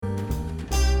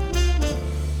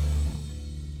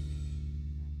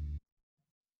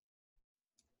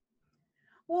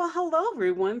Well, hello,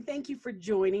 everyone. Thank you for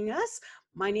joining us.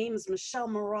 My name is Michelle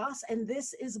Moras, and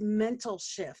this is Mental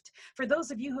Shift. For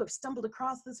those of you who have stumbled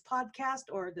across this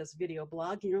podcast or this video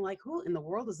blog, and you're like, who in the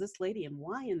world is this lady, and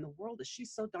why in the world is she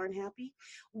so darn happy?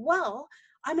 Well,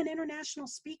 I'm an international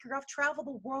speaker. I've traveled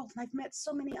the world, and I've met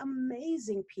so many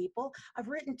amazing people. I've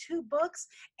written 2 books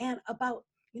and about,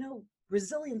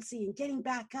 resiliency and getting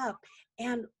back up.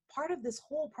 And part of this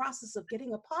whole process of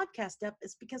getting a podcast up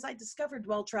is because I discovered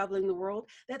while traveling the world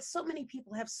that so many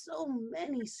people have so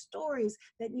many stories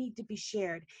that need to be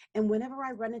shared. And whenever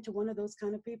I run into one of those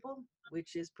kind of people,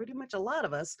 which is pretty much a lot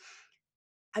of us,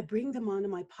 I bring them onto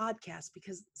my podcast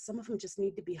because some of them just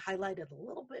need to be highlighted a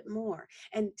little bit more.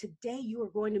 And today you are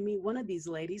going to meet one of these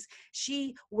ladies.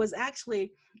 She was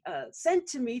actually sent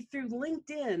to me through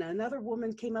LinkedIn. Another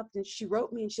woman came up and she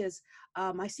wrote me and she says,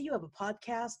 I see you have a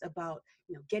podcast about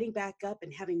getting back up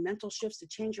and having mental shifts to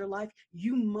change your life.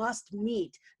 You must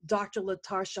meet Dr.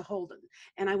 LaTarsha Holden.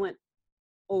 And I went,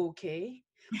 okay.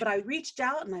 But I reached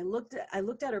out and I looked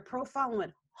at her profile and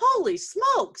went, holy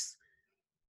smokes.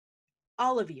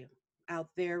 All of you out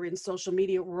there in social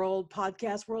media world,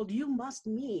 podcast world, you must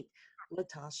meet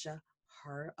LaTarsha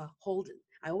Holden.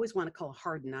 I always want to call her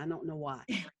Harden. I don't know why,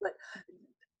 but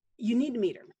you need to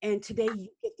meet her. And today you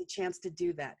get the chance to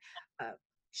do that.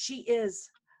 She is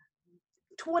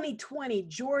 2020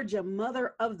 Georgia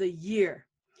Mother of the Year.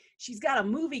 She's got a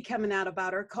movie coming out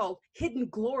about her called Hidden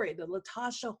Glory, the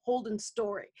LaTarsha Holden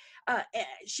story.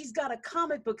 She's got a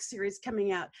comic book series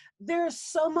coming out. There's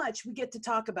so much we get to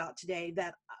talk about today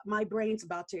that my brain's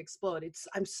about to explode.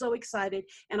 I'm so excited,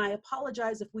 and I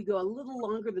apologize if we go a little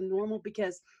longer than normal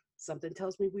because something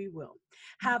tells me we will.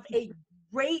 Have a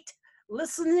great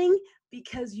listening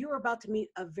because you're about to meet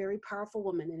a very powerful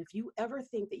woman. And if you ever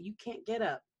think that you can't get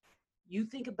up, you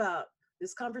think about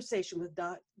this conversation with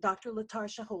Dr.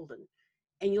 LaTarsha Holden,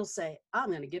 and you'll say, I'm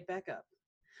going to get back up.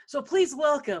 So please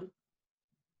welcome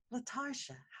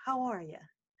LaTarsha. How are you?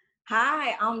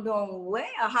 Hi, I'm doing well.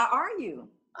 How are you?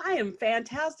 I am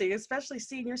fantastic, especially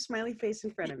seeing your smiley face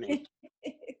in front of me.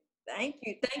 Thank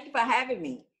you. Thank you for having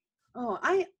me. Oh,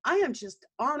 I am just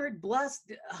honored,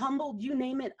 blessed, humbled, you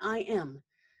name it, I am.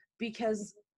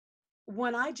 Because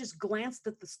when I just glanced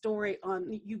at the story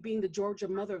on you being the Georgia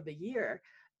Mother of the Year,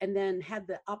 and then had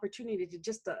the opportunity to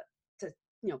just to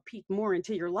peek more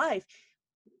into your life.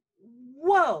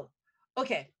 Whoa.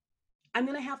 Okay. I'm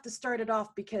going to have to start it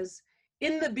off because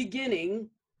in the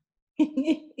beginning,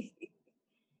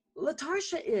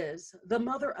 LaTarsha is the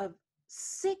mother of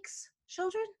 6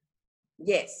 children.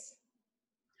 Yes.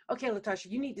 Okay, LaTarsha,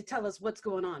 you need to tell us what's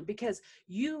going on because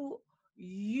you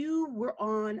were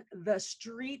on the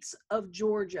streets of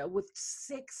Georgia with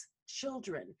 6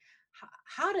 children.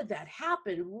 How did that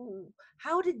happen?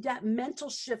 How did that mental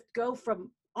shift go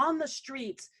from on the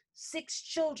streets, 6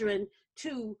 children,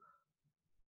 to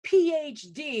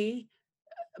PhD,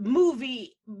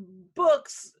 movie,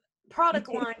 books, product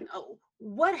line?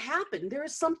 What happened? There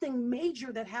is something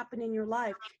major that happened in your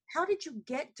life. How did you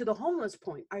get to the homeless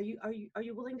point? Are you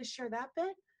willing to share that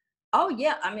bit? Oh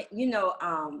yeah. I mean,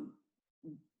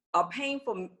 a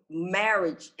painful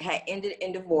marriage had ended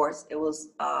in divorce. It was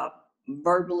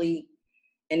verbally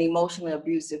and emotionally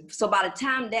abusive. So by the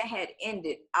time that had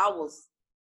ended, I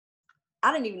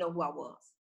didn't even know who I was.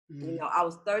 Mm. I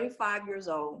was 35 years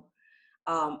old,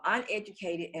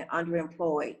 uneducated and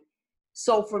underemployed.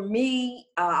 So for me,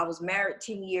 I was married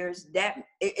 10 years. That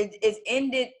it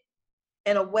ended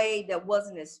in a way that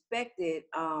wasn't expected.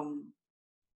 And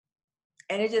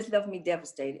it just left me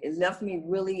devastated. It left me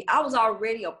really, I was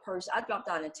already a person. I dropped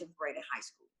out in 10th grade in high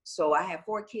school. So I had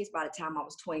 4 kids by the time I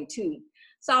was 22.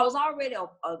 So I was already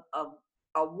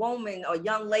a woman, a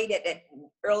young lady that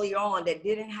early on that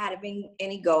didn't have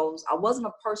any goals. I wasn't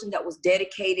a person that was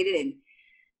dedicated and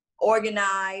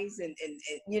organized and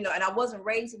I wasn't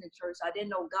raised in the church. I didn't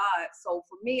know God. So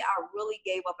for me, I really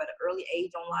gave up at an early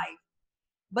age on life.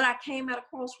 But I came at a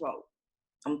crossroad.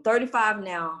 I'm 35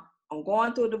 now. I'm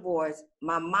going through a divorce.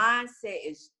 My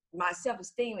mindset my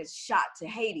self-esteem is shot to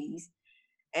Hades.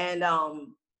 And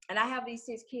I have these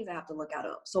 6 kids I have to look out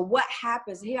of. So what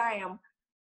happens? Here I am.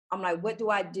 I'm like, what do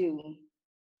I do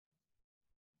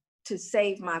to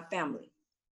save my family?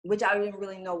 Which I didn't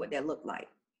really know what that looked like.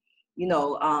 Being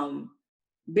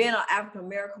an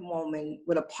African-American woman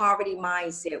with a poverty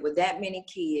mindset with that many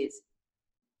kids,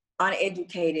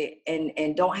 uneducated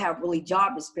and don't have really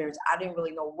job experience, I didn't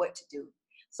really know what to do.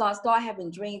 So I started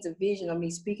having dreams and vision of me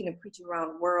speaking and preaching around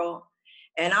the world.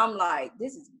 And I'm like,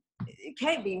 it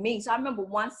can't be me. So I remember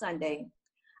one Sunday,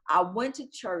 I went to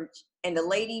church and the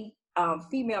lady,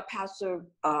 female pastor,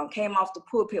 came off the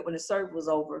pulpit when the service was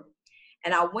over.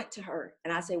 And I went to her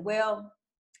and I said, well,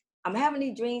 I'm having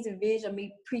these dreams and visions of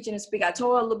me preaching and speaking. I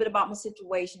told her a little bit about my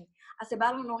situation. I said, but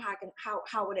I don't know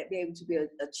how would that be able to be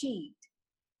achieved?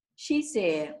 She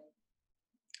said,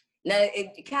 now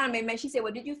it kind of made me, she said,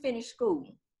 well, did you finish school?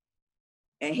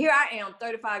 And here I am,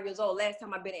 35 years old. Last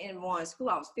time I've been in one school,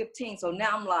 I was 15. So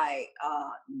now I'm like,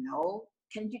 no.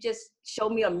 Can you just show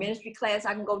me a ministry class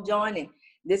I can go join and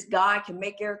this God can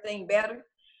make everything better?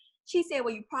 She said,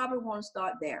 well, you probably want to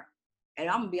start there. And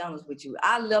I'm going to be honest with you.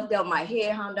 I left up my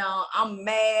head hung down. I'm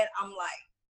mad. I'm like,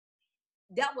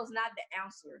 that was not the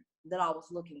answer that I was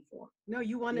looking for. No,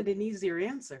 you wanted an easier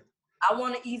answer. I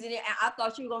want to ease it in. And I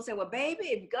thought you were going to say, well, baby,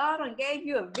 if God done gave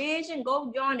you a vision,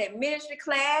 go join that ministry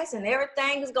class and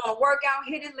everything is going to work out.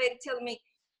 Here this lady telling me,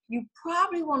 you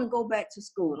probably want to go back to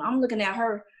school. And I'm looking at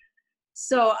her.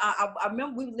 So I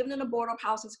remember we were living in a board-up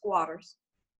house in squatters.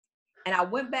 And I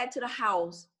went back to the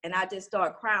house and I just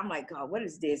started crying. I'm like, God, what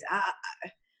is this? I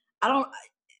don't,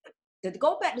 to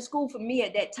go back to school for me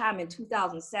at that time in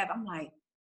 2007, I'm like,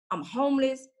 I'm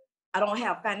homeless. I don't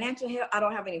have financial help. I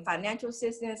don't have any financial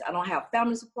assistance. I don't have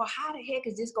family support. How the heck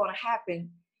is this going to happen?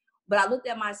 But I looked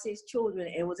at my 6 children,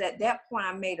 and it was at that point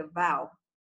I made a vow.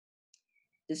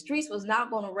 The streets was not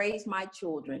going to raise my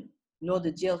children, nor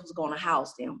the jails was going to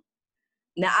house them.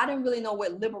 Now, I didn't really know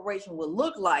what liberation would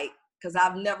look like because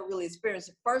I've never really experienced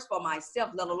it first for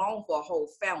myself, let alone for a whole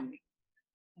family.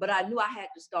 But I knew I had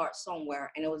to start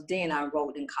somewhere, and it was then I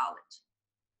enrolled in college.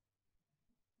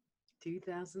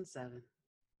 2007.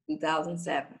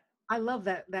 2007. I love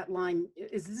that line.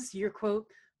 Is this your quote?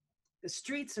 The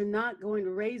streets are not going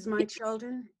to raise my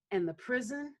children, and the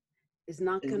prison is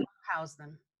not going to house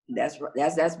them. That's right.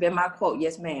 That's been my quote.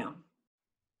 Yes, ma'am.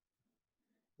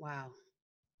 Wow.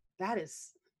 That is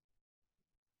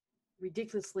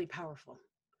ridiculously powerful.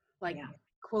 Like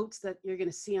quotes that you're going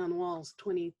to see on walls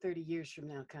 20, 30 years from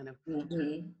now, kind of. Mm-hmm.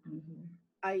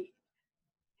 Mm-hmm.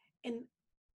 And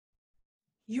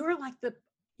you're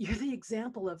the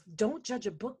example of don't judge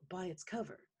a book by its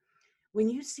cover. When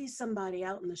you see somebody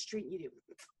out in the street,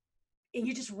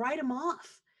 you just write them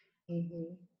off.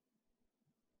 Mm-hmm.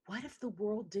 What if the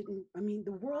world didn't? I mean,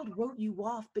 the world wrote you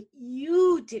off, but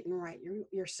you didn't write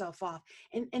yourself off.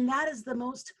 And that is the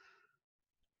most,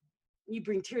 you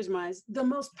bring tears to my eyes, the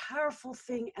most powerful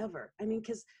thing ever. I mean,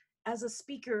 because as a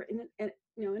speaker, an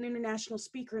international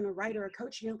speaker and a writer, a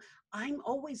coach, I'm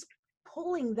always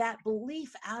pulling that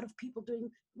belief out of people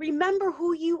remember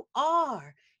who you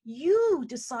are. You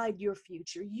decide your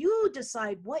future. You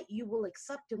decide what you will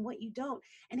accept and what you don't.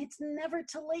 And it's never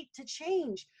too late to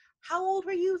change. How old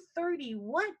were you? 30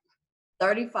 what?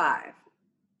 35.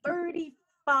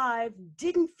 35,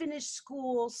 didn't finish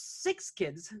school, 6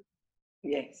 kids.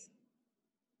 Yes.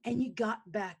 And you got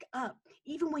back up.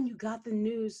 Even when you got the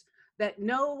news that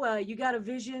you got a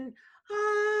vision,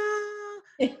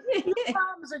 these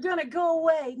problems are gonna go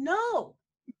away. No,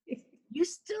 you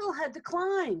still had to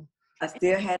climb. I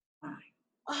still had to climb.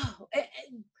 Oh,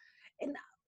 and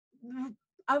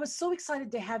I was so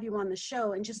excited to have you on the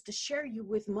show and just to share you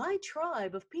with my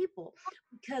tribe of people,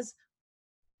 because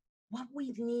what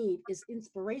we need is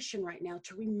inspiration right now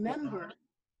to remember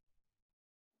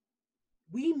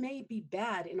we may be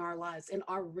bad in our lives, in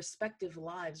our respective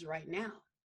lives right now,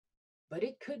 but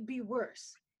it could be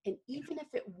worse. And even if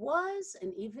it was,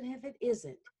 and even if it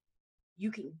isn't,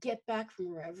 you can get back from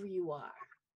wherever you are.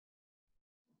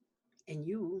 And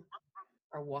you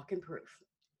are walking proof.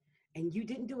 And you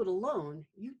didn't do it alone.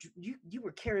 You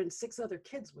were carrying 6 other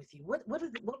kids with you. What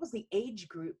was the age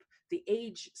group, the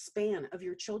age span of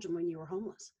your children when you were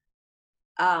homeless?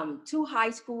 2 high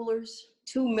schoolers,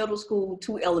 2 middle school,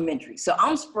 2 elementary. So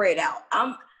I'm spread out.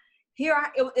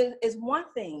 It's one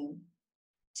thing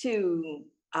to,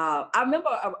 I remember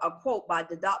a quote by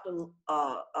the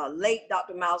late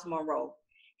Dr. Miles Monroe.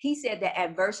 He said that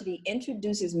adversity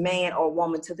introduces man or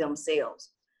woman to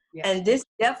themselves. Yes. And this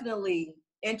definitely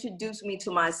introduced me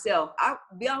to myself. I'll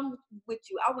be honest with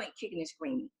you, I went kicking and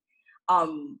screaming.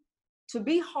 To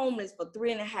be homeless for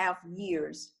 3.5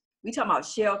 years, we talking about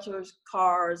shelters,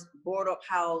 cars, board up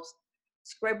house,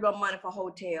 scraping up money for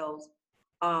hotels.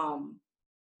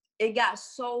 It got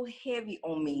so heavy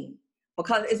on me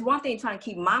because it's one thing trying to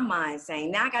keep my mind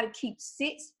sane. Now I got to keep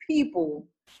 6 people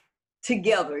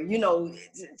together,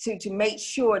 to make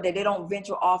sure that they don't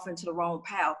venture off into the wrong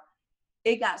path.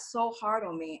 It got so hard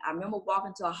on me. I remember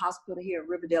walking to a hospital here in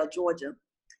Riverdale, Georgia,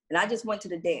 and I just went to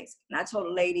the desk and I told the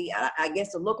lady, I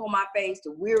guess the look on my face,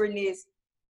 the weariness,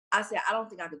 I said, I don't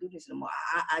think I can do this anymore.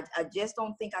 I just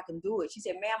don't think I can do it. She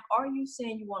said, ma'am, are you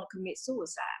saying you want to commit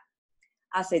suicide?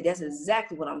 I said, that's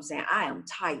exactly what I'm saying. I am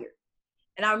tired.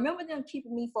 And I remember them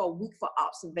keeping me for a week for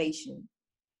observation.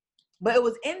 But it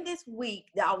was in this week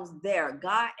that I was there.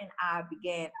 God and I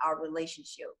began our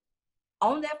relationship.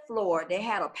 On that floor, they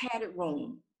had a padded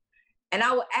room. And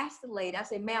I would ask the lady, I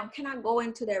said, ma'am, can I go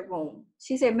into that room?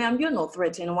 She said, ma'am, you're no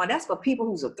threat to anyone. That's for people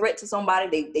who's a threat to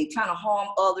somebody. They trying to harm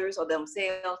others or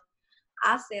themselves.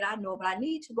 I said, I know, but I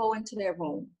need to go into that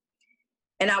room.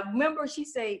 And I remember she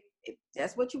said, if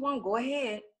that's what you want, go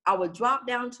ahead. I would drop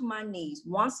down to my knees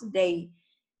once a day.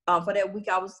 For that week,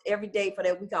 every day for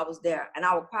that week I was there. And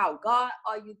I would cry out, God,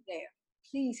 are you there?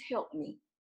 Please help me.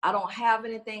 I don't have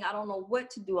anything. I don't know what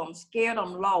to do. I'm scared.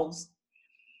 I'm lost.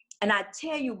 And I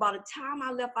tell you, by the time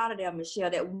I left out of there, Michelle,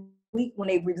 that week when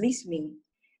they released me,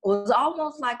 it was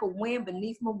almost like a wind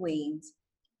beneath my wings.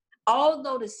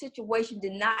 Although the situation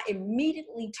did not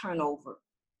immediately turn over,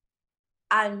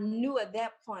 I knew at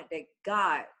that point that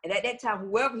God, and at that time,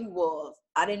 whoever he was,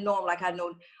 I didn't know him like I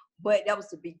know, but that was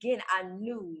the beginning.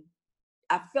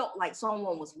 I felt like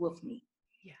someone was with me.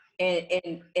 Yeah.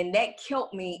 And that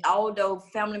kept me, although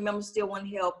family members still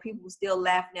wouldn't help, people were still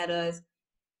laughing at us,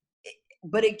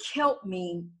 but it kept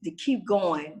me to keep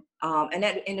going. And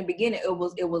in the beginning, it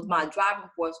was my driving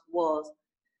force was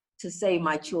to save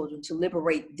my children, to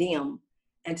liberate them,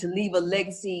 and to leave a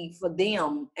legacy for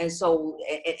them. And so,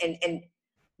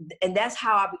 and that's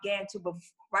how I began to.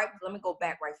 Let me go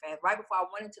back right fast. Right before I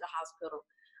went into the hospital,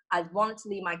 I wanted to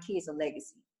leave my kids a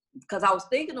legacy because I was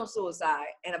thinking of suicide,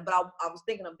 but I was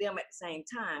thinking of them at the same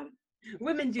time.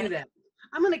 Women do that.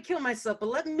 I'm gonna kill myself, but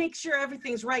let me make sure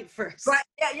everything's right first. Right?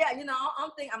 Yeah. You know,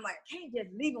 I'm like, I can't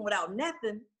just leave them without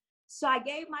nothing. So I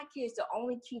gave my kids the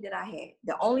only key that I had,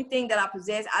 the only thing that I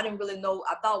possessed. I didn't really know.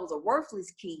 I thought it was a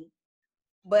worthless key,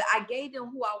 but I gave them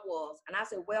who I was, and I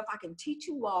said, well, if I can teach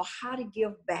you all how to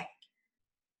give back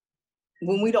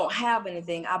when we don't have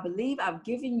anything, I believe I've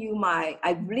given you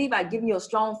a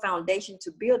strong foundation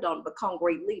to build on, to become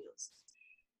great leaders.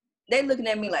 They looking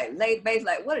at me like,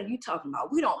 like, what are you talking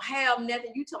about? We don't have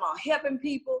nothing. You talking about helping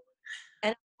people?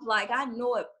 And I was like, I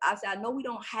know it. I said, I know we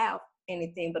don't have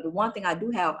anything, but the one thing I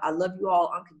do have, I love you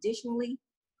all unconditionally.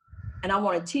 And I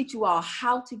want to teach you all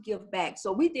how to give back.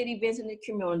 So we did events in the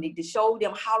community to show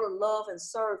them how to love and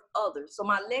serve others. So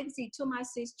my legacy to my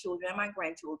 6 children and my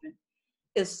grandchildren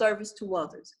is service to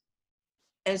others.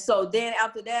 And so then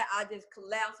after that, I just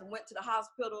collapsed and went to the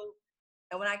hospital.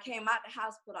 And when I came out the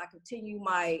hospital, I continued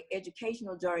my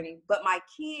educational journey. But my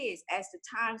kids, as the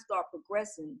time started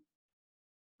progressing,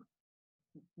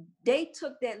 they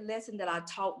took that lesson that I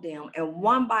taught them, and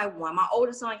one by one, my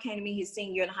oldest son came to me his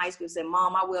senior year in high school and said,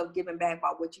 Mom, my way of giving back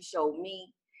by what you showed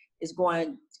me is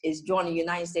joining the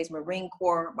United States Marine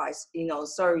Corps by,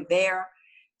 serve there.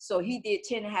 So he did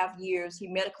 10 and a half years. He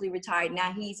medically retired.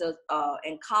 Now he's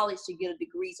in college to get a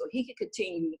degree so he could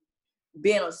continue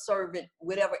being a servant,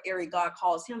 whatever area God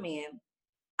calls him in.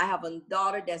 I have a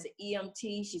daughter that's an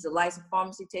EMT. She's a licensed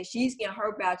pharmacy tech. She's getting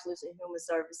her bachelor's in human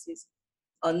services.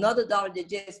 Another daughter that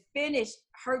just finished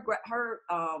her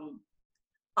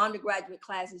undergraduate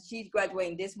classes. She's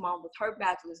graduating this month with her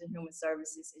bachelor's in human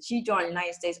services. And she joined the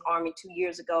United States Army 2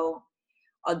 years ago.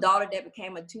 A daughter that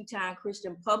became a 2-time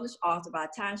Christian published author by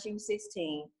the time she was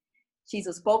 16. She's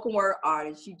a spoken word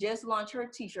artist. She just launched her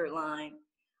t-shirt line.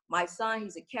 My son,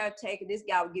 he's a caretaker. This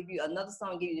guy will give you another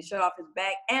son, will give you the shirt off his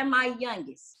back. And my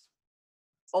youngest,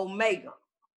 Omega.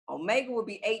 Omega will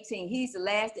be 18. He's the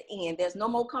last to end. There's no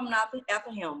more coming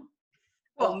after him.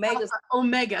 Well, Omega.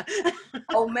 Omega.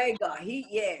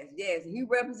 Yes. He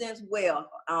represents well.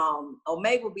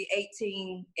 Omega will be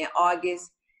 18 in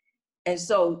August. And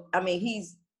so, I mean,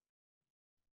 he's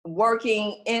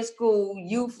working in school,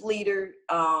 youth leader.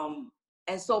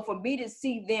 And so for me to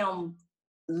see them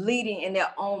leading in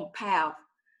their own path,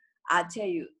 I tell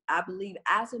you, I believe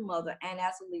as a mother and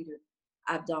as a leader,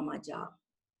 I've done my job.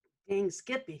 Dang,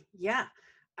 Skippy. Yeah.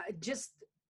 Just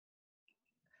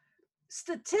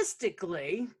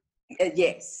statistically,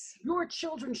 yes, your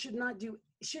children should not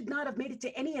have made it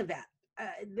to any of that.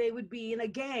 They would be in a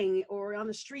gang or on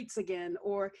the streets again,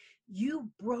 or you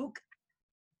broke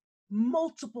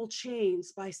multiple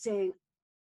chains by saying,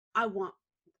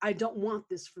 I don't want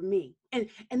this for me. And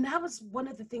that was one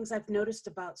of the things I've noticed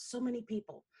about so many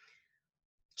people.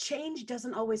 Change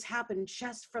doesn't always happen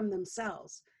just from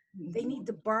themselves. They need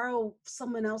to borrow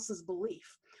someone else's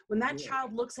belief. When that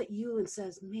child looks at you and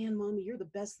says, man, Mommy, you're the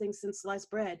best thing since sliced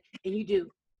bread. And you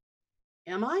do,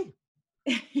 am I?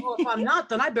 Well, if I'm not,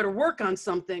 then I better work on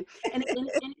something. And it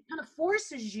kind of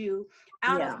forces you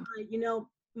out of,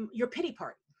 your pity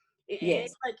party.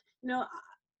 It's like,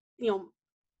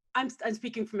 I'm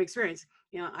speaking from experience.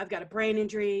 I've got a brain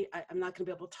injury. I'm not going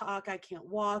to be able to talk. I can't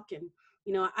walk. And,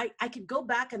 I could go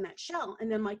back in that shell.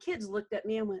 And then my kids looked at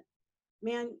me and went,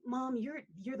 man, Mom, you're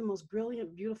the most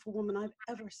brilliant, beautiful woman I've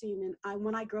ever seen. And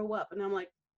when I grow up, and I'm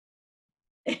like,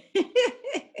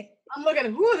 I'm looking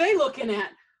at, who are they looking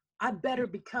at? I better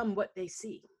become what they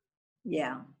see.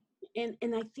 Yeah.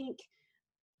 And I think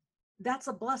that's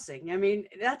a blessing. I mean,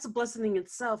 that's a blessing in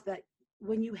itself, that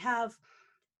when you have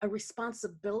a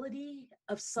responsibility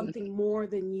of Mhm. something more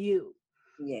than you.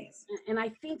 Yes. And I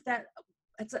think that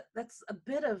that's a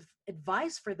bit of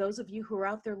advice for those of you who are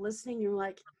out there listening. You're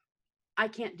like, I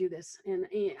can't do this, and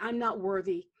I'm not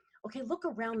worthy. Okay, look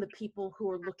around the people who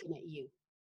are looking at you.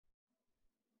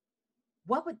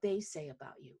 What would they say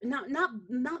about you?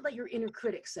 Not let your inner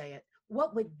critic say it.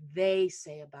 What would they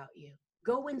say about you?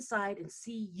 Go inside and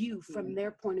see you from Mhm.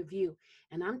 their point of view.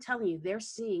 And I'm telling you, they're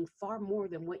seeing far more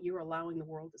than what you're allowing the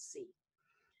world to see.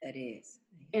 That is.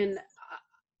 And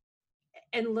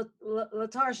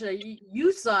Latarsha,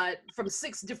 you saw it from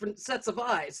 6 different sets of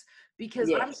eyes, because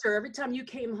I'm Yes. sure every time you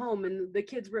came home and the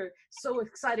kids were so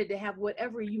excited to have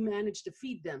whatever you managed to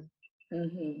feed them,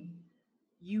 Mm-hmm.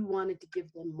 you wanted to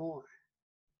give them more.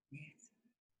 Yes.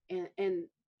 And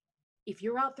if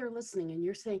you're out there listening and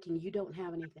you're thinking you don't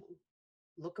have anything,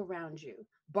 look around you.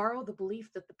 Borrow the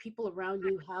belief that the people around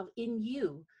you have in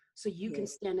you, so you can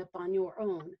Yes. stand up on your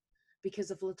own.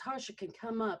 Because if Latarsha can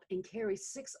come up and carry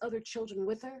 6 other children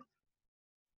with her,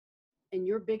 and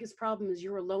your biggest problem is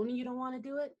you're alone and you don't want to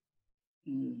do it,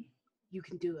 Mm. you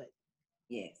can do it.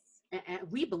 Yes.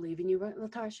 And we believe in you, right,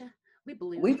 Latarsha? We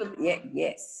believe We in believe. Yeah.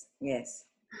 Yes. Yes.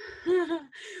 you.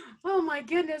 Oh my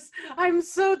goodness, I'm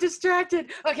so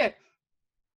distracted. Okay,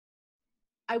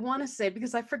 I want to say,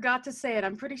 because I forgot to say it,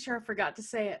 I'm pretty sure I forgot to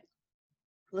say it.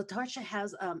 Latarsha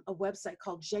has a website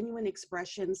called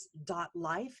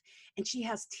genuineexpressions.life, and she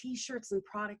has t-shirts and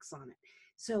products on it.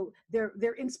 So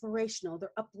they're inspirational,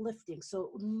 they're uplifting.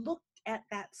 So look at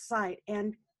that site,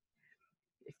 and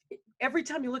every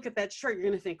time you look at that shirt, you're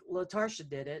going to think, Latarsha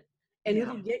did it, and Yeah.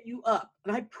 it'll get you up.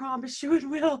 And I promise you it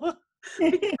will.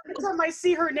 Because every time I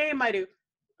see her name, I do,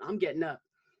 I'm getting up.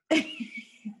 Okay,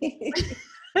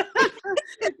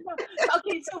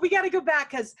 so we got to go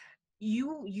back, because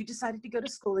you decided to go to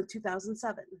school in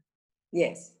 2007.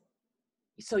 Yes.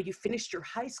 So you finished your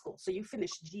high school. So you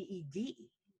finished GED.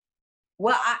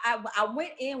 Well, I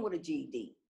went in with a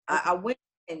GED. Okay. I went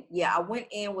in, yeah, I went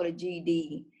in with a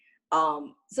GED.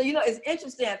 So it's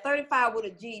interesting. At 35 with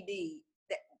a GED,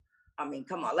 I mean,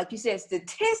 come on, like you said,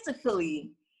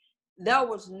 statistically, there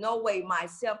was no way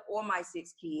myself or my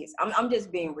 6 kids. I'm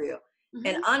just being real. And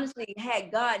Mm-hmm. honestly,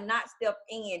 had God not stepped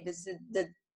in,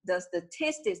 the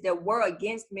statistics that were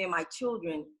against me and my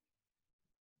children,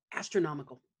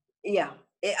 Astronomical. yeah.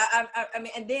 I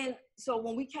mean, and then so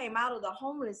when we came out of the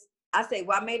homeless, I say,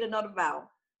 well, I made another vow.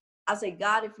 I say,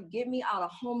 God, if you get me out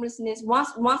of homelessness,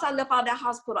 once I left out of that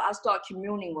hospital, I start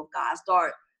communing with God. I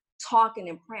start talking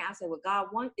and praying. I said, well, God,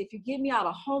 if you get me out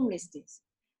of homelessness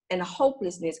and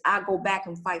hopelessness, I go back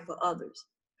and fight for others.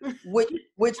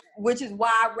 which is why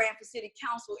I ran for city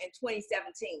council in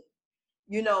 2017.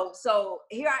 So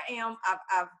here I am.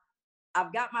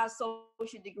 I've got my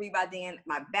associate degree by then,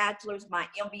 my bachelor's, my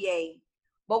MBA.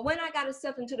 But when I got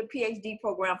accepted into the PhD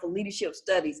program for leadership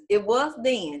studies, it was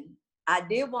then I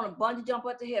did want to bungee jump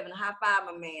up to heaven, high five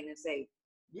my man, and say,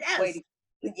 Yes. "Wait,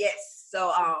 yes."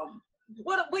 So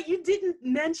What you didn't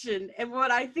mention, and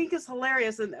what I think is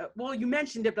hilarious, and well, you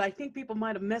mentioned it, but I think people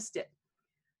might have missed it.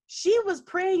 She was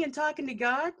praying and talking to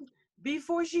God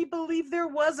before she believed there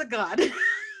was a God.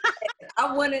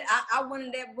 I went in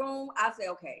that room. I said,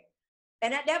 "Okay."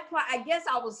 And at that point, I guess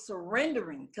I was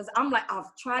surrendering, because I'm like,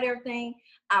 I've tried everything.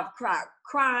 I've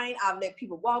crying. I've let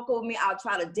people walk over me. I'll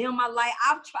try to dim my light.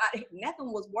 I've tried it.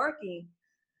 Nothing was working.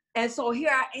 And so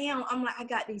here I am. I'm like, I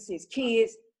got these 6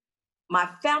 kids. My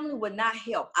family would not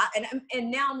help. And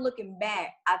now I'm looking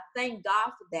back. I thank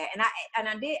God for that. And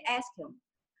I did ask him.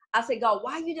 I said, God,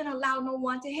 why you didn't allow no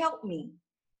one to help me?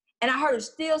 And I heard a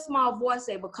still small voice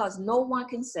say, because no one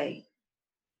can say,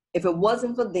 if it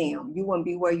wasn't for them, you wouldn't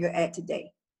be where you're at today.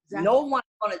 Exactly. No one's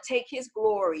going to take his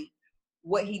glory,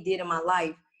 what he did in my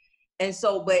life. And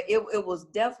so, but it was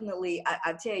definitely,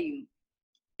 I tell you,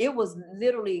 it was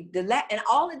literally and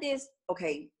all of this,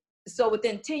 okay. So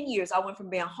within 10 years, I went from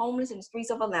being homeless in the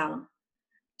streets of Atlanta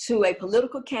to a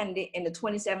political candidate in the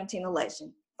 2017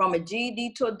 election, from a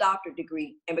GED to a doctorate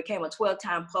degree, and became a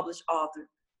 12-time published author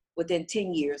within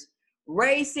 10 years,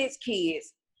 raised 6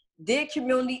 kids, did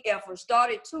community efforts,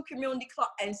 started 2 community clubs.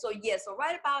 And so, so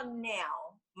right about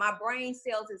now, my brain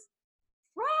cells is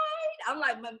fried. I'm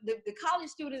like, the college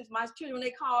students, my children, when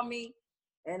they call me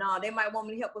and they might want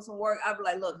me to help with some work, I'll be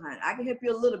like, look, honey, I can help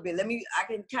you a little bit. I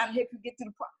can kind of help you get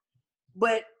through the process.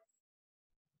 But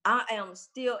I am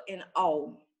still in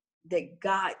awe that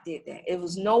God did that. It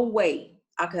was no way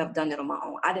I could have done it on my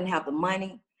own. I didn't have the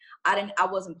money. I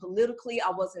wasn't politically,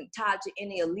 I wasn't tied to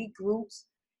any elite groups.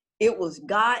 It was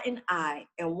God and I.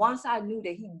 And once I knew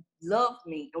that he loved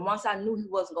me, and once I knew he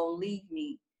wasn't going to leave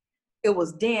me, it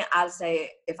was then I'd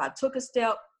say, if I took a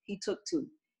step, he took two.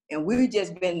 And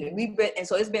and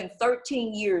so it's been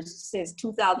 13 years since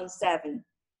 2007.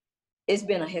 It's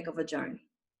been a heck of a journey.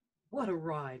 What a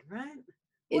ride, right?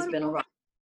 It's been a ride.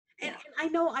 And I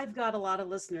know I've got a lot of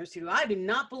listeners who, I do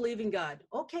not believe in God.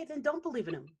 Okay, then don't believe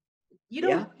in him. You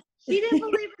don't. He didn't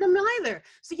believe in him either.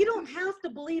 So you don't have to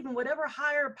believe in whatever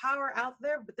higher power out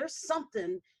there, but there's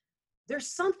something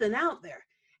out there.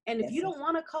 And if you don't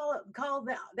want to call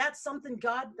that something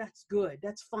God, that's good.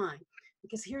 That's fine.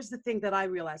 Because here's the thing that I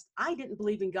realized. I didn't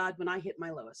believe in God when I hit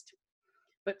my lowest.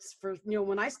 But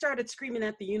when I started screaming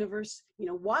at the universe,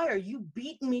 why are you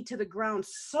beating me to the ground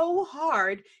so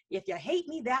hard? If you hate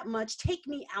me that much, take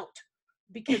me out,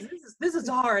 because this is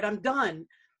hard. I'm done.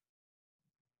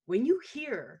 When you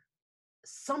hear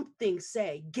something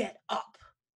say, get up.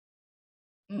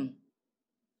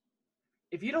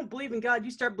 If you don't believe in God,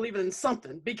 you start believing in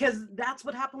something, because that's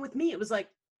what happened with me. It was like,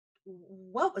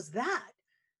 what was that?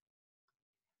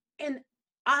 And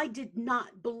I did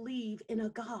not believe in a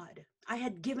God. I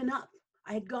had given up.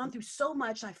 I had gone through so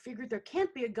much. I figured there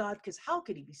can't be a God, because how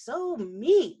could he be so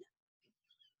mean?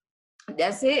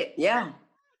 That's it. Yeah. And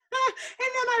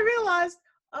then I realized,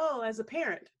 as a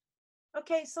parent,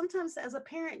 okay, sometimes as a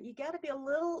parent, you got to be a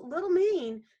little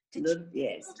mean to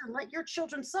children. Let your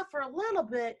children suffer a little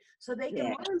bit so they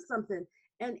can learn something.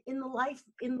 And in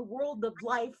the world of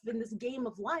life, in this game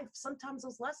of life, sometimes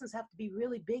those lessons have to be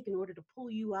really big in order to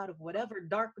pull you out of whatever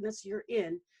darkness you're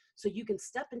in, so you can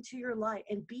step into your light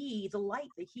and be the light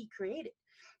that he created.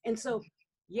 And so,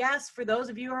 yes, for those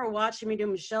of you who are watching me,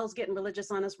 Michelle's getting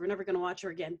religious on us. We're never going to watch her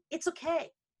again. It's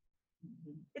okay.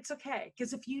 It's okay.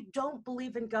 Because if you don't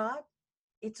believe in God,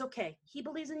 it's okay. He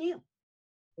believes in you.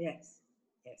 Yes.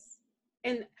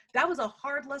 And that was a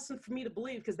hard lesson for me to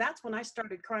believe, because that's when I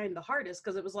started crying the hardest,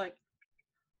 because it was like,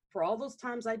 for all those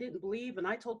times I didn't believe and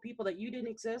I told people that you didn't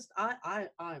exist,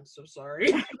 I'm so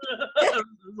sorry. I'm so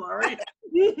sorry.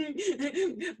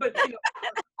 But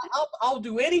I'll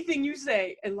do anything you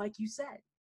say. And like you said,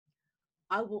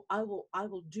 I will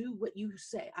do what you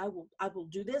say. I will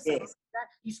do this. I will do that.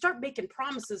 You start making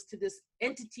promises to this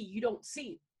entity you don't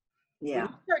see. Yeah.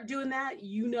 When you start doing that,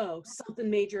 something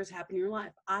major has happened in your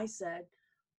life. I said,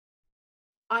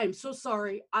 I am so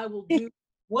sorry. I will do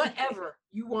whatever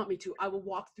you want me to. I will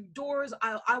walk through doors.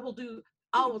 I will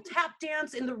tap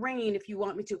dance in the rain if you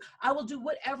want me to. I will do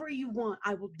whatever you want.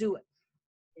 I will do it.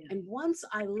 Yeah. And once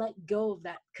I let go of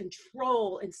that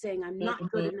control and saying I'm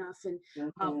not good enough, and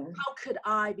how could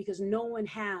I, because no one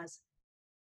has,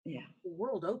 the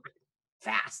world opened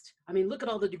fast. I mean, look at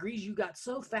all the degrees you got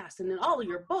so fast, and then all of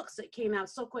your books that came out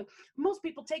so quick. Most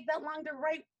people take that long to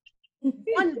write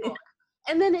one book,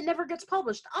 and then it never gets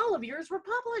published. All of yours were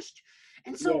published.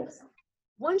 And so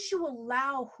once you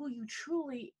allow who you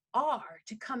truly are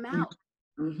to come out,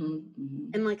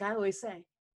 and like I always say,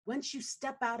 once you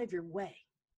step out of your way,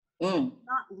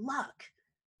 not luck,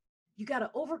 you got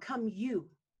to overcome you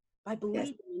by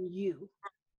believing in you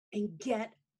and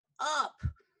get up.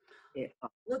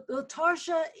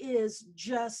 LaTarsha is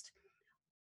just,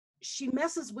 she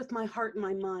messes with my heart and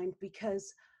my mind,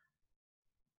 because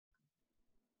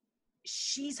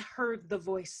she's heard the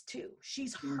voice too.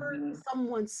 She's heard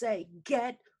someone say,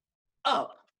 get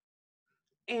up.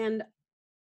 And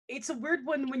it's a weird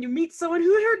one when you meet someone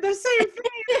who heard the same thing.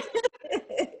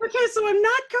 Okay, so I'm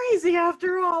not crazy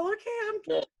after all. Okay, I'm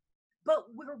good. But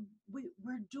we're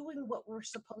doing what we're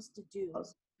supposed to do,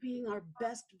 being our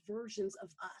best versions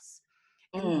of us.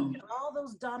 And look at all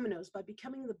those dominoes. By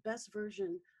becoming the best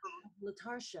version of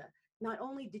LaTarsha, not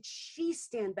only did she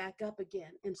stand back up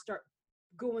again and start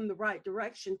going the right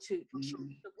direction to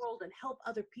change the world and help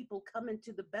other people come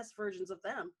into the best versions of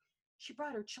them, she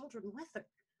brought her children with her.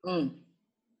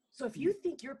 So if you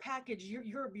think your package,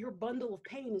 your bundle of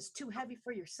pain is too heavy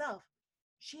for yourself,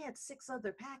 she had 6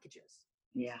 other packages.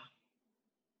 Yeah.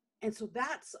 And so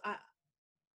that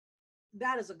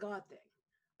is a God thing.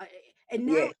 And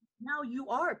now you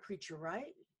are a preacher,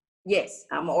 right? Yes,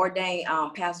 I'm an ordained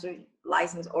pastor,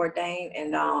 licensed, ordained.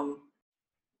 And,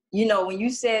 when you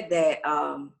said that,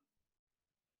 and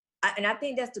I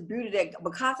think that's the beauty, that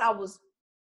because I was,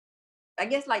 I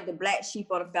guess, like the black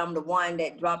sheep of the family, the one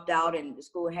that dropped out and the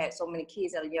school had so many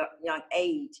kids at a young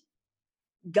age,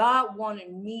 God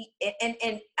wanted me,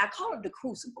 and I call it the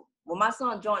crucible. When my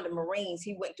son joined the Marines,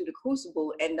 he went through the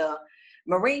crucible, and the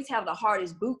Marines have the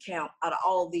hardest boot camp out of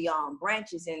all the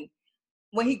branches. And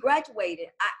when he graduated,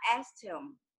 I asked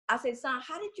him, I said, son,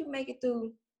 how did you make it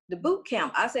through the boot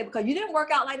camp? I said, because you didn't work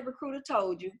out like the recruiter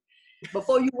told you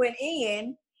before you went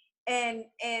in. And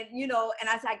you know, and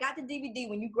I said, I got the DVD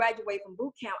when you graduate from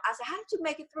boot camp. I said, how did you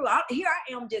make it through? Here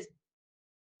I am just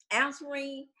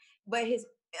answering, but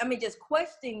just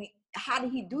questioning, how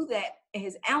did he do that? And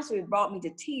his answer brought me to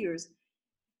tears.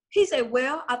 He said,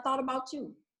 well, I thought about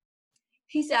you.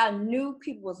 He said, I knew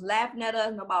people was laughing at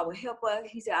us, nobody would help us.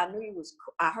 He said,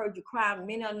 I heard you crying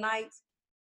many a nights.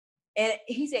 And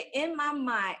he said, in my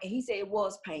mind, and he said it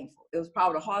was painful. It was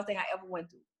probably the hardest thing I ever went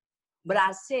through. But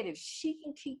I said, if she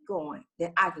can keep going,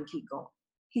 then I can keep going.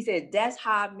 He said, that's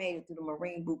how I made it through the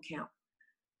Marine boot camp.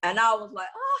 And I was like,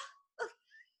 oh,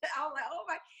 oh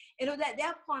my. And it was at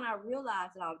that point I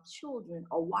realized that our children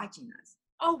are watching us.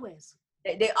 Always.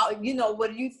 They are, you know,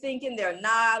 what are you thinking? They're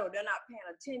not, or they're not paying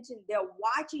attention. They're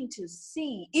watching to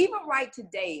see. Even right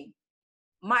today,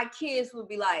 my kids will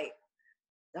be like,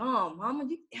 "Dumb, mama,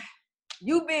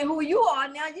 you been who you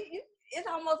are now." It's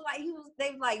almost like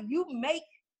they like, you make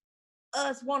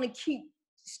us want to keep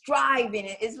striving.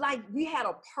 It's like we had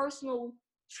a personal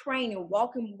trainer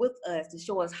walking with us to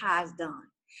show us how it's done,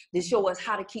 to show us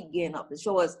how to keep getting up, to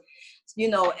show us, you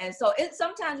know. And so it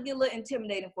sometimes get a little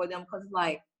intimidating for them, because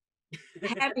like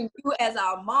having you as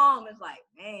our mom is like,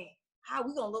 man, how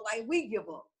we gonna look like we give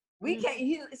up? We can't.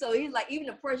 So he's like, even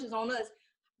the pressure's on us.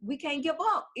 We can't give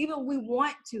up, even we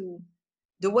want to.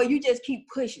 The way you just keep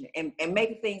pushing it and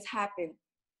making things happen.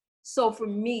 So for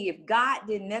me, if God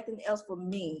did nothing else for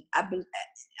me,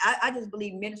 I just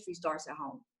believe ministry starts at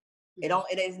home.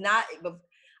 It is not. But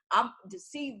I'm to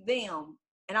see them,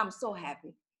 and I'm so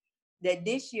happy that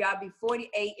this year I'll be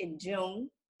 48 in June,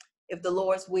 if the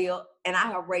Lord's will, and I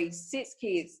have raised 6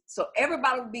 kids. So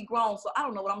everybody will be grown. So I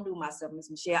don't know what I'm doing myself, Miss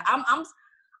Michelle.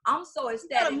 I'm so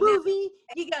ecstatic. You got a movie,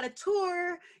 you got a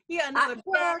tour, you got another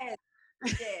book.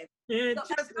 Yes. Yeah,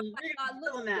 So trust me,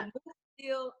 you're doing that. The movie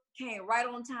still came right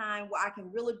on time, where I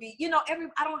can really be, you know,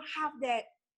 I don't have that.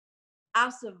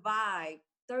 I've survived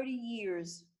 30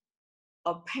 years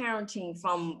of parenting,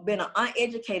 from being an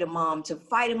uneducated mom to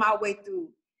fighting my way through.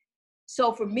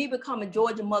 So for me, becoming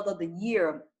Georgia Mother of the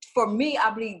Year, for me,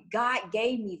 I believe God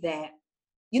gave me that.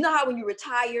 You know how when you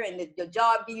retire and your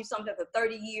job gives you something for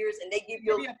 30 years and they give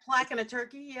you a plaque and a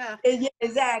turkey? Yeah. Yeah,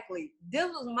 exactly. This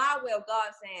was my way of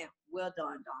God saying, well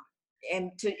done, Dawn.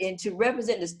 And to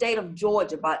represent the state of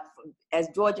Georgia as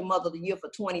Georgia Mother of the Year for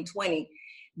 2020,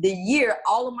 the year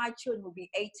all of my children will be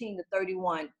 18 to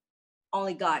 31.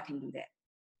 Only God can do that.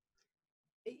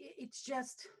 It's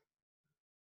just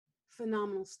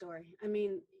phenomenal story. I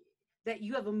mean, that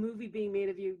you have a movie being made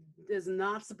of you does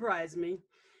not surprise me.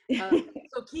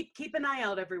 So keep an eye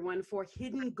out, everyone, for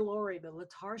Hidden Glory, the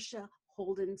LaTarsha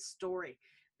Holden story,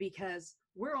 because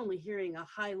we're only hearing a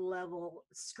high level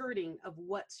skirting of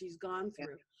what she's gone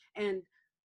through. And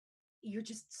you're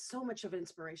just so much of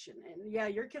inspiration. And yeah,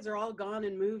 your kids are all gone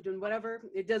and moved and whatever.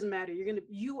 It doesn't matter.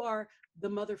 You are the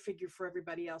mother figure for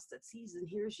everybody else that sees and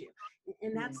hears you.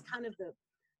 And that's kind of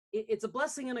it's a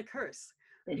blessing and a curse,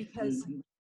 because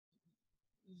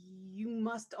you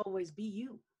must always be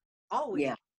you. Always.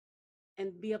 Yeah.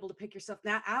 And be able to pick yourself.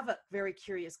 Now, I have a very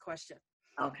curious question.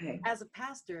 Okay. As a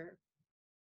pastor,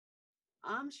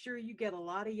 I'm sure you get a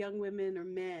lot of young women or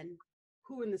men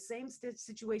who are in the same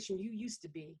situation you used to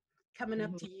be, coming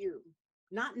up to you,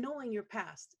 not knowing your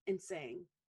past, and saying,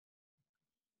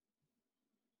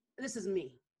 this is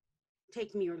me.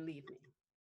 Take me or leave me.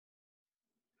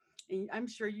 And I'm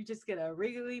sure you just get a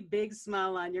really big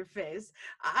smile on your face.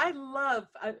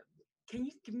 Can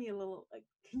you give me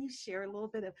can you share a little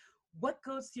bit of what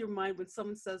goes through your mind when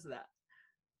someone says that?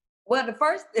 Well, the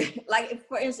first, like,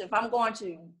 for instance, if I'm going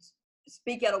to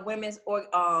speak at a women's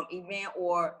event,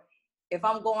 or if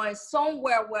I'm going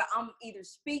somewhere where I'm either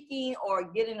speaking or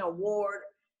getting an award,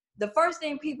 the first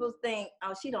thing people think,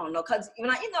 oh, she don't know. Because,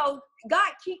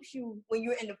 God keeps you when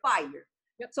you're in the fire.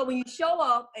 Yep. So when you show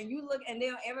up and you look, and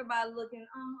then everybody looking,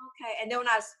 oh, okay. And then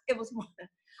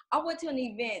I went to an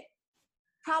event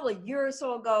probably a year or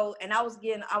so ago, and I was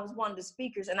one of the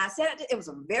speakers, and I sat it was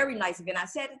a very nice event. I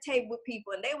sat at the table with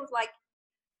people, and they was like,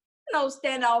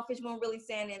 standoffish, weren't really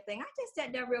saying anything. I just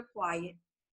sat there real quiet.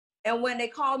 And when they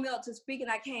called me up to speak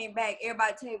and I came back,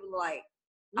 everybody at the table was like,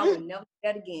 I would never do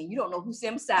that again. You don't know who's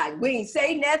inside. We ain't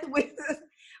say nothing with us.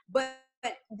 But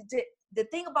the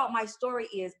thing about my story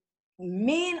is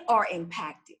men are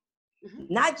impacted,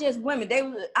 not just women.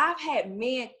 I've had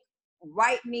men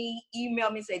write me,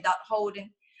 email me, say, Dr. Holden,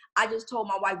 I just told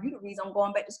my wife, you the reason I'm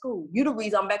going back to school. You the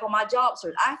reason I'm back on my job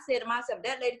search. I said to myself,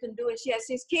 that lady can do it. She has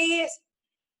 6 kids.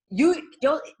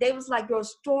 They was like, your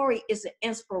story is an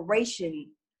inspiration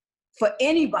for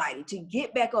anybody to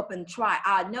get back up and try.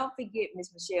 I'll never forget,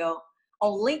 Miss Michelle,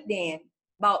 on LinkedIn,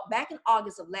 about back in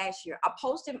August of last year, I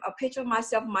posted a picture of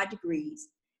myself and my degrees,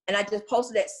 and I just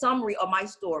posted that summary of my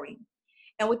story.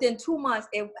 And within 2 months,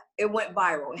 it went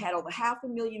viral. It had over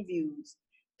 500,000 views.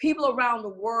 People around the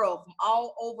world from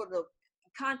all over the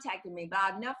contacted me, but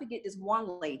I'll never forget this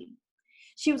one lady.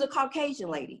 She was a Caucasian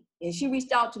lady, and she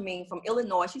reached out to me from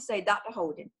Illinois. She said, Dr.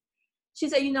 Holden, she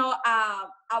said, you know, I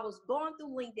was going through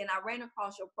LinkedIn. I ran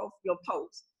across your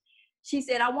post. She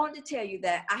said, I wanted to tell you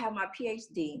that I have my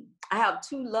PhD. I have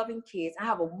 2 loving kids. I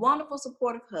have a wonderful,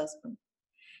 supportive husband.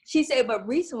 She said, but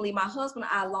recently my husband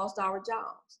and I lost our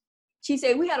jobs. She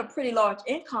said, we had a pretty large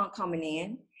income coming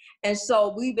in. And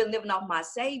so we've been living off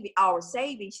our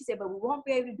savings. She said, but we won't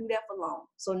be able to do that for long.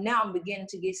 So now I'm beginning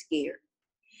to get scared.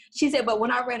 She said, but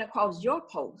when I ran across your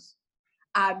post,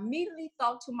 I immediately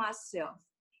thought to myself,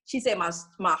 she said,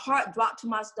 my heart dropped to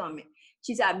my stomach.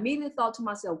 She said, I immediately thought to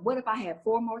myself, what if I had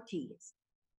 4 more kids?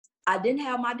 I didn't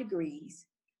have my degrees.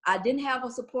 I didn't have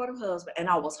a supportive husband, and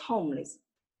I was homeless.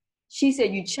 She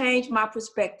said, you changed my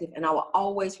perspective, and I will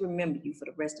always remember you for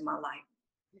the rest of my life.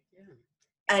 Yeah.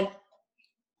 And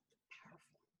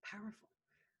Powerful.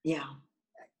 yeah.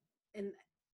 And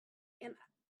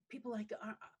people like,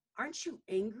 aren't you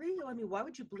angry? I mean, why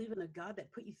would you believe in a God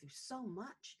that put you through so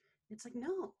much? It's like,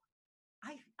 no,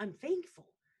 I'm thankful.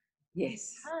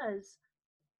 Yes. Because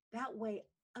that way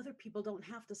other people don't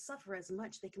have to suffer as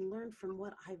much. They can learn from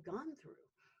what I've gone through.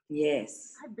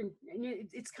 Yes.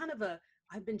 It's kind of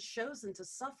I've been chosen to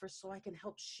suffer so I can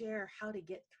help share how to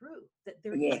get through that.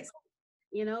 There is, Yes.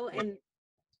 and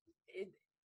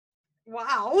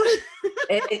wow.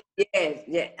 Yes.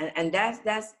 Yeah. And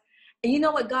that's, and you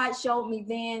know what God showed me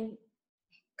then?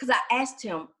 Because I asked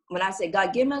him when I said,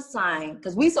 God, give me a sign.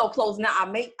 Because we so close now. I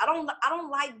don't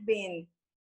like being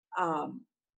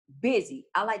busy.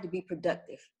 I like to be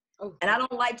productive. Oh. And I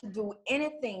don't like to do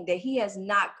anything that he has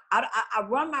not. I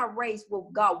run my race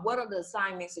with God. What are the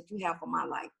assignments that you have for my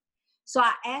life? So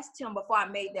I asked him before I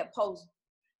made that post,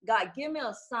 God, give me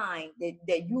a sign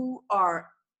that you are,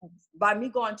 by me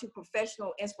going to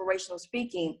professional inspirational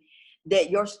speaking, that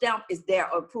your stamp is there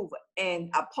of approval. And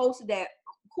I posted that.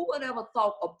 Who would ever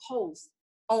thought a post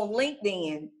on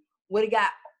LinkedIn would have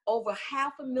got over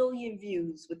 500,000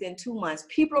 views within 2 months,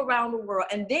 people around the world.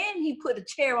 And then he put a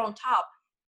chair on top.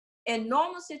 In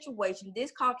normal situation,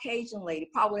 this Caucasian lady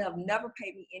probably have never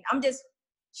paid me any,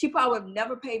 she probably have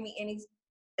never paid me any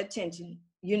attention.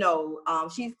 You know,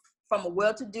 she's from a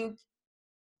well-to-do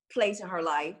place in her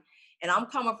life. And I'm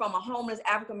coming from a homeless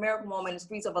African-American woman in the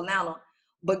streets of Atlanta.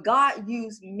 But God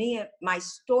used me and my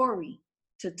story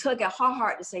to tug at her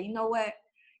heart to say, you know what?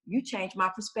 You changed my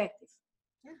perspective.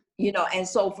 Yeah. You know, and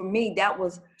so for me, that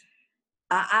was,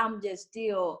 I'm just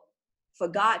still, for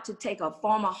God to take a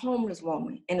former homeless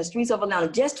woman in the streets of Atlanta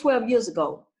just 12 years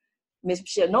ago, Miss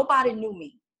Michelle, nobody knew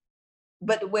me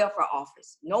but the welfare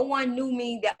office. No one knew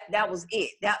me. That was it.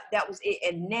 That was it.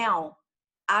 And now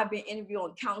I've been interviewed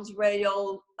on countless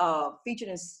radio, featured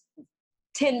in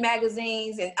 10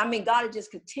 magazines. And I mean, God has just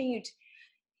continued.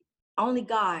 Only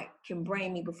God can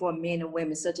bring me before men and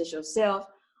women such as yourself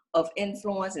of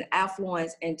influence and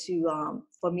affluence, and to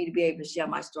for me to be able to share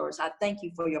my stories. I thank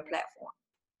you for your platform.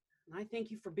 I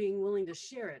thank you for being willing to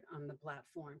share it on the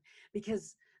platform,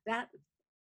 because that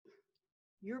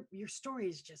your story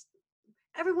is just,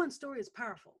 everyone's story is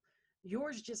powerful.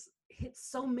 Yours just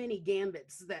hits so many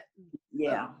gambits that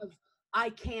of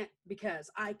I can't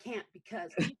because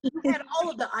you had all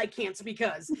of the I can'ts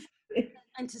because,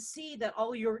 and to see that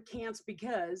all your can'ts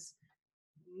because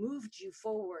moved you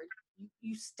forward,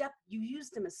 you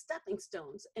used them as stepping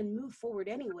stones and moved forward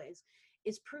anyways,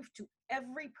 is proof to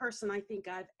every person I think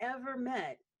I've ever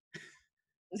met.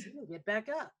 Get back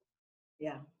up.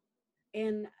 Yeah.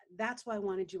 And that's why I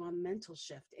wanted you on Mental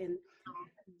Shift. And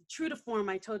true to form,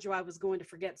 I told you I was going to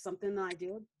forget something that I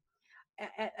did.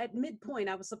 At midpoint,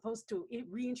 I was supposed to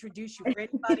reintroduce you for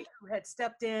anybody who had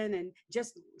stepped in and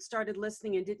just started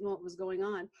listening and didn't know what was going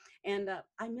on. And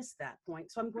I missed that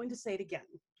point. So I'm going to say it again.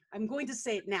 I'm going to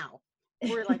say it now.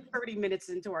 We're like 30 minutes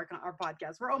into our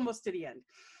podcast. We're almost to the end.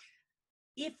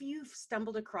 If you've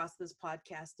stumbled across this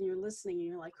podcast and you're listening and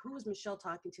you're like, who is Michelle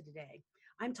talking to today?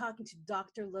 I'm talking to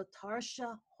Dr.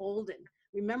 LaTarsha Holden.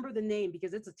 Remember the name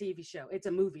because it's a TV show. It's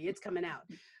a movie. It's coming out.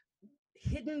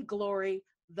 Hidden Glory,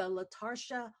 the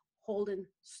LaTarsha Holden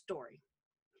story.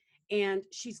 And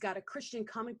she's got a Christian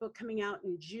comic book coming out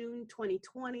in June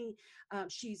 2020.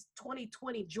 She's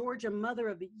 2020 Georgia Mother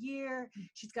of the Year.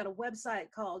 She's got a website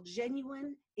called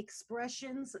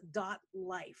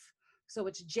GenuineExpressions.life. So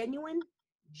it's genuine,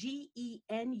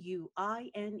 GENUINE,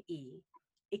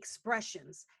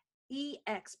 expressions,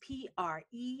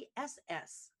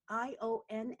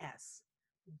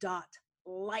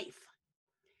 EXPRESSIONS.life.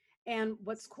 And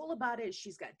what's cool about it is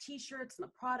she's got t-shirts and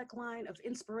a product line of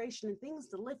inspiration and things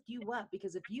to lift you up.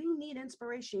 Because if you need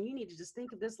inspiration, you need to just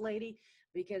think of this lady,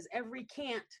 because every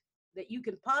can't that you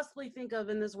can possibly think of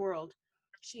in this world,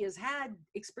 she has had,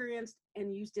 experienced,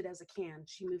 and used it as a can.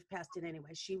 She moved past it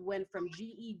anyway. She went from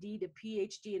GED to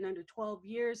PhD in under 12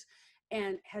 years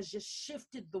and has just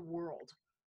shifted the world.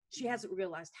 She hasn't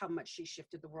realized how much she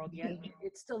shifted the world yet.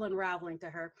 It's still unraveling to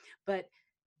her, but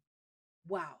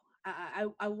wow.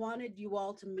 I wanted you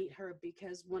all to meet her,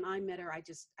 because when I met her, I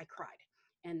cried.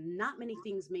 And not many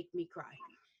things make me cry,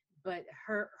 but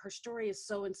her story is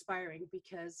so inspiring,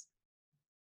 because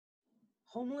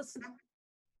homeless,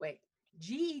 wait,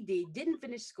 GED, didn't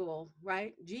finish school,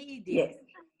 right? GED, Yes.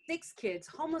 6 kids,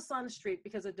 homeless on the street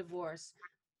because of divorce,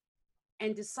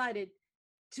 and decided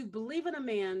to believe in a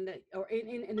man that, or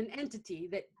in an entity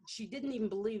that she didn't even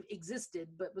believe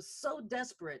existed, but was so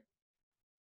desperate.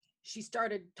 She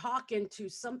started talking to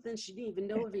something she didn't even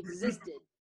know if existed,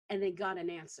 and they got an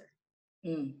answer.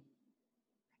 Mm.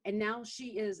 And now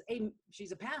she's a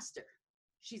pastor.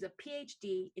 She's a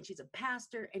PhD, and she's a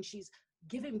pastor, and she's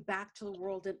giving back to the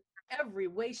world in every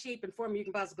way, shape, and form you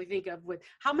can possibly think of. With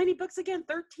how many books again?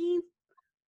 13?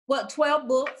 Well, 12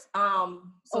 books. So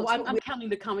I'm counting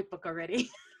the comic book already.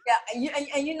 Yeah,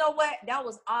 and you know what? That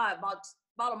was odd.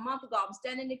 About a month ago, I'm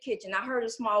standing in the kitchen. I heard a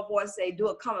small voice say, "Do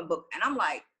a comic book," and I'm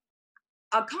like,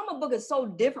 a comic book is so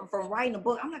different from writing a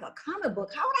book. I'm like, a comic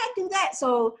book? How would I do that?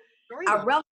 So I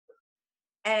wrote,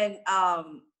 and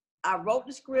I wrote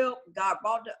the script. God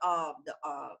brought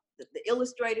the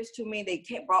illustrators to me. They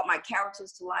brought my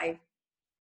characters to life.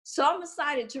 So I'm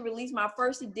excited to release my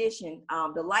first edition,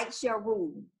 the Light Shall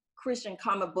Rule Christian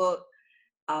comic book,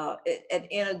 at the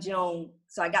end of June.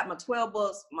 So I got my 12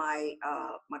 books, my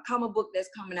comic book that's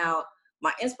coming out,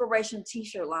 my inspiration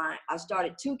t-shirt line. I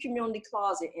started 2 community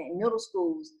closets in middle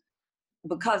schools,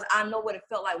 because I know what it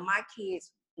felt like my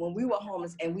kids when we were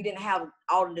homeless and we didn't have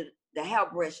all of the hair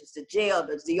brushes, the gel,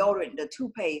 the deodorant, the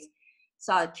toothpaste.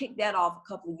 So I kicked that off a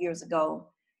couple of years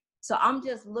ago. So I'm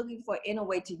just looking for any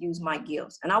way to use my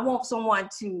gifts. And I want someone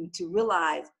to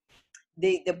realize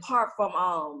the part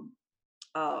from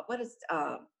what is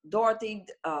Dorothy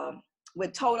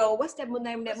with Toto, what's that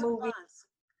name of that movie?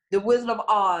 The Wizard of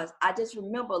Oz. I just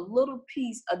remember a little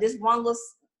piece of this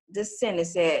this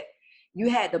sentence said, "You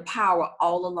had the power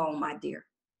all along, my dear."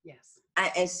 Yes.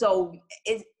 And so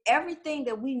it's everything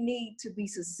that we need to be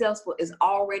successful is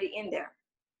already in there.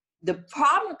 The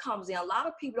problem comes in, a lot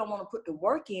of people don't want to put the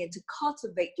work in to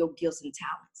cultivate your gifts and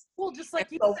talents. Well, just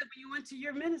like you said when you went to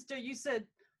your minister, you said,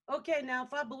 okay, now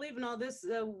if I believe in all this, is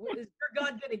your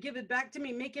God going to give it back to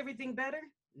me, make everything better?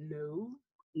 No.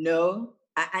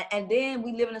 And then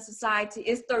we live in a society,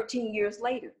 it's 13 years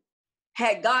later.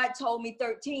 Had God told me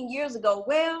 13 years ago,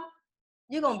 well,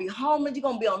 you're going to be homeless, you're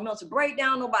going to be on mental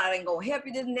breakdown, nobody ain't going to help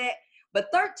you, this and that. But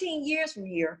 13 years from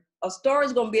here, a story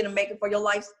is going to be in the making for your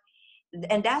life.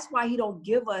 And that's why he don't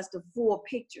give us the full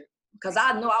picture. Because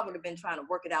I know I would have been trying to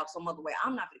work it out some other way.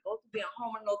 I'm not going to go through being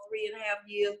homeless no 3.5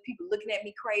 years, people looking at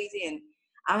me crazy, and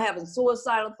I'm having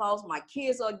suicidal thoughts. My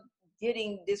kids are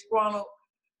getting disgruntled.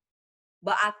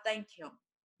 But I thank him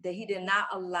that he did not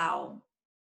allow.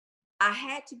 I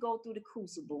had to go through the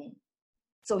crucible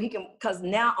so he can, because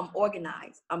now I'm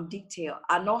organized, I'm detailed.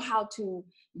 I know how to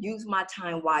use my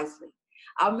time wisely.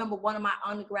 I remember one of my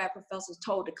undergrad professors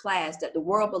told the class that the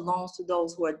world belongs to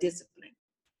those who are disciplined.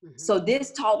 Mm-hmm. So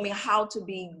this taught me how to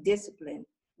be disciplined.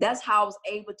 That's how I was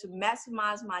able to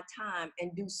maximize my time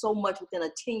and do so much within a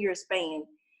 10-year span.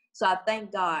 So I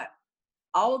thank God,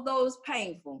 although it's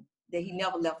painful, that he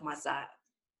never left my side.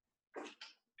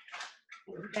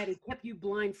 That he kept you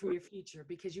blind from your future,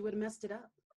 because you would have messed it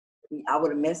up. I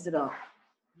would have messed it up.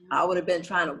 Yeah. I would have been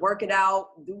trying to work it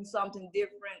out, do something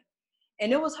different.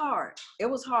 And it was hard. It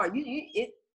was hard.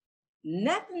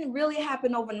 Nothing really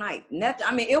happened overnight. Nothing.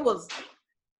 I mean, it was,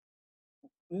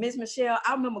 Miss Michelle,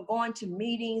 I remember going to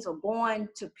meetings or going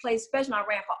to places, especially when I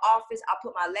ran for office. I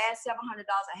put my last $700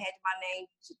 I had to my name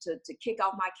to kick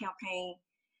off my campaign.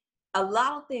 A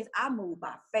lot of things I moved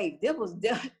by faith.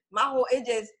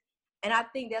 And I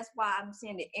think that's why I'm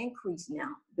seeing the increase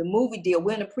now. The movie deal,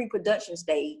 we're in the pre-production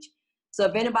stage. So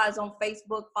if anybody's on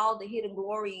Facebook, follow the Hidden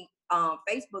Glory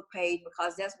Facebook page,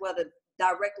 because that's where the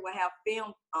director will have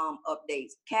film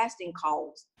updates, casting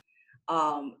calls,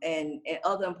 and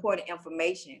other important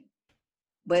information.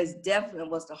 But it's definitely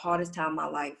was the hardest time of my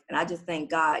life. And I just thank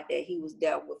God that he was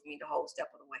there with me the whole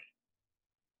step of the way.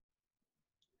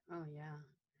 Oh, yeah.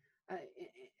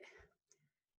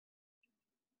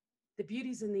 The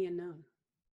beauty's in the unknown.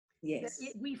 Yes.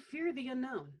 We fear the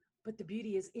unknown, but the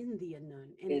beauty is in the unknown,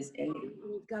 and Is in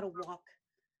we've got to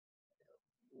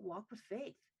walk with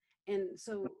faith. And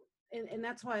so, and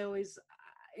that's why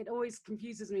it always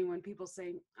confuses me when people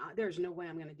say, there's no way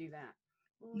I'm going to do that.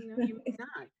 Well, you know, you may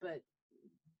not, but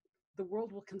the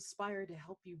world will conspire to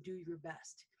help you do your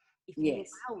best if you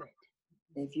Yes. allow it.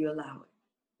 If you allow it.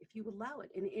 If you allow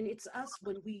it. And it's us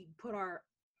when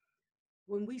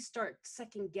we start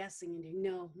second guessing and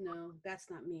no, that's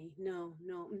not me. No.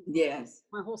 Yes.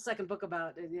 My whole second book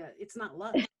about it, yeah, it's not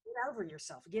love. Get over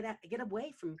yourself. Get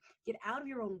out of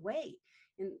your own way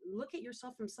and look at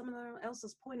yourself from someone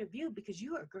else's point of view, because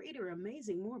you are greater,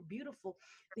 amazing, more beautiful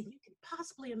than you could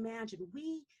possibly imagine.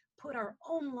 We put our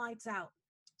own lights out.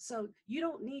 So you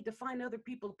don't need to find other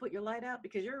people to put your light out,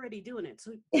 because you're already doing it.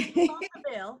 So take off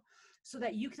the veil so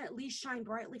that you can at least shine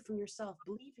brightly from yourself.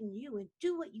 Believe in you and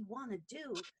do what you want to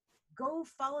do. Go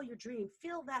follow your dream.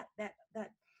 Feel that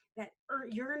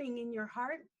yearning in your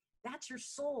heart. That's your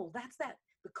soul.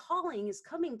 The calling is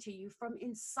coming to you from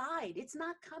inside. It's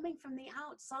not coming from the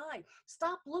outside.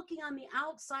 Stop looking on the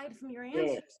outside from your answers.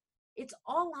 Yes. It's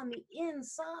all on the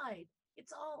inside.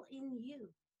 It's all in you.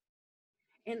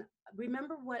 And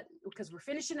remember because we're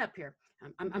finishing up here.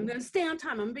 I'm going to stay on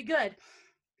time. I'm going to be good,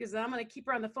 because I'm going to keep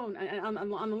her on the phone, on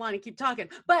the line, and keep talking.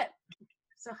 But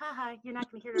so, hi, you're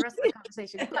not going to hear the rest of the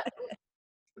conversation. But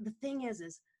the thing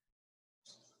is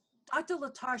Dr.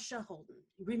 LaTarsha Holden,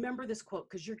 remember this quote,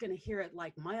 because you're going to hear it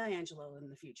like Maya Angelou in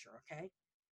the future, okay?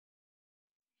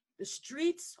 The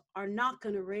streets are not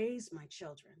going to raise my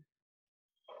children.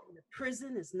 The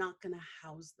prison is not going to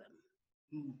house them.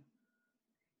 Mm.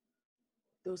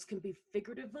 Those can be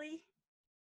figuratively,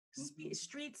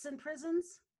 streets and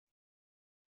prisons,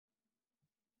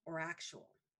 or actual.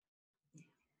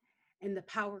 And the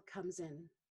power comes in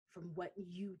from what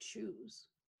you choose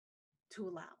to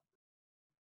allow.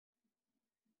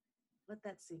 Let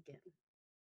that sink in.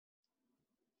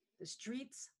 The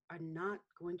streets are not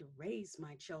going to raise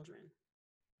my children,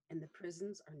 and the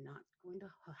prisons are not going to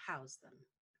house them.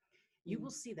 You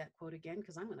will see that quote again,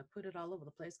 because I'm going to put it all over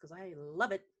the place, because I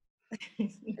love it.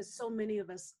 Because so many of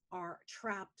us are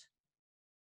trapped.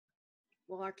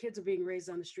 Well, our kids are being raised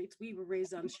on the streets. We were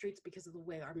raised on the streets because of the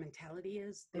way our mentality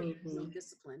is. There's no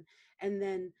discipline. And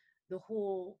then the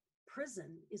whole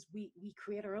prison is we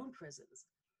create our own prisons.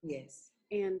 Yes.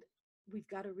 And we've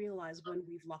got to realize when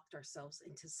we've locked ourselves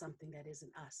into something that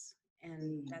isn't us.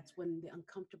 And that's when the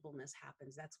uncomfortableness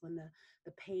happens. That's when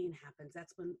the pain happens.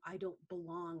 That's when I don't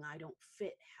belong, I don't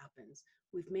fit happens.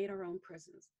 We've made our own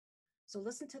prisons. So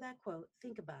listen to that quote,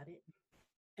 think about it,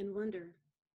 and wonder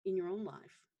in your own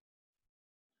life,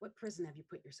 what prison have you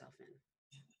put yourself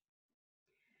in?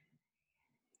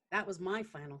 That was my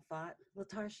final thought.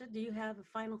 LaTarsha, do you have a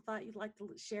final thought you'd like to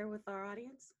share with our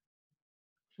audience?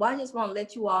 Well, I just want to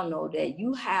let you all know that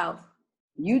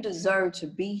you deserve to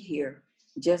be here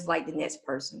just like the next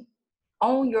person.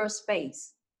 Own your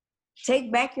space. Take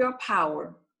back your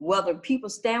power, whether people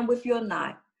stand with you or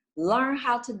not. Learn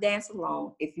how to dance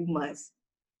alone if you must,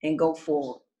 and go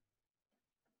forward.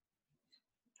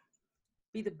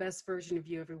 Be the best version of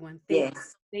you, everyone.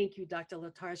 Thank you, Dr.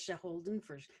 LaTarsha Holden,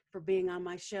 for being on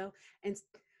my show. And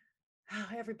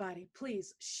everybody,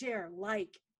 please share,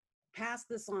 pass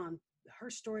this on. Her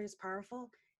story is powerful,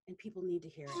 and people need to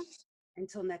hear it.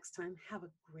 Until next time, have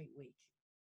a great week.